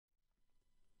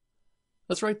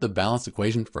Let's write the balanced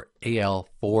equation for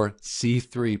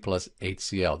Al4C3 plus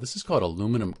HCl. This is called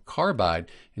aluminum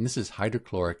carbide, and this is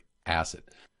hydrochloric acid.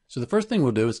 So the first thing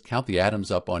we'll do is count the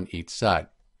atoms up on each side.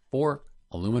 4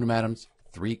 aluminum atoms,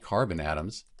 3 carbon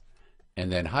atoms,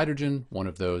 and then hydrogen, 1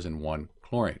 of those, and 1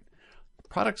 chlorine.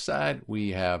 Product side,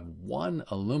 we have 1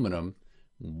 aluminum,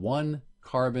 1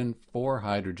 carbon, 4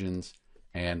 hydrogens,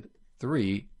 and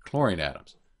 3 chlorine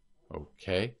atoms.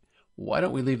 Okay. Why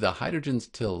don't we leave the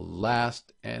hydrogens till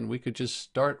last, and we could just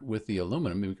start with the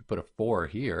aluminum. We could put a 4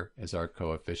 here as our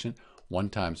coefficient. 1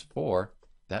 times 4,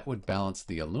 that would balance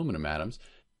the aluminum atoms.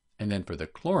 And then for the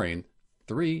chlorine,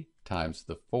 3 times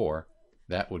the 4,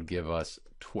 that would give us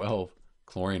 12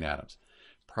 chlorine atoms.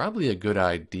 Probably a good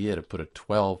idea to put a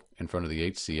 12 in front of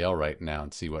the HCl right now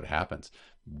and see what happens.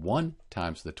 1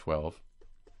 times the 12,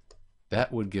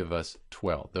 that would give us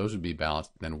 12. Those would be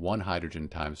balanced. Then 1 hydrogen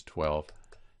times 12,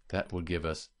 that will give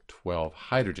us 12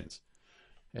 hydrogens.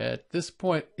 At this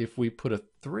point, if we put a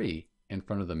 3 in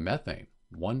front of the methane,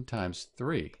 1 times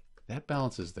 3, that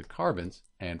balances the carbons,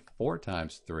 and 4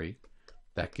 times 3,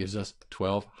 that gives us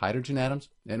 12 hydrogen atoms,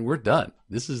 and we're done.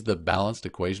 This is the balanced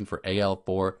equation for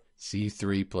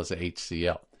Al4C3 plus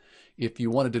HCl. If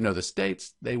you wanted to know the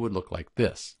states, they would look like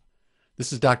this.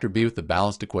 This is Dr. B with the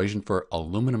balanced equation for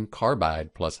aluminum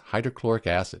carbide plus hydrochloric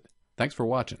acid. Thanks for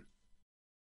watching.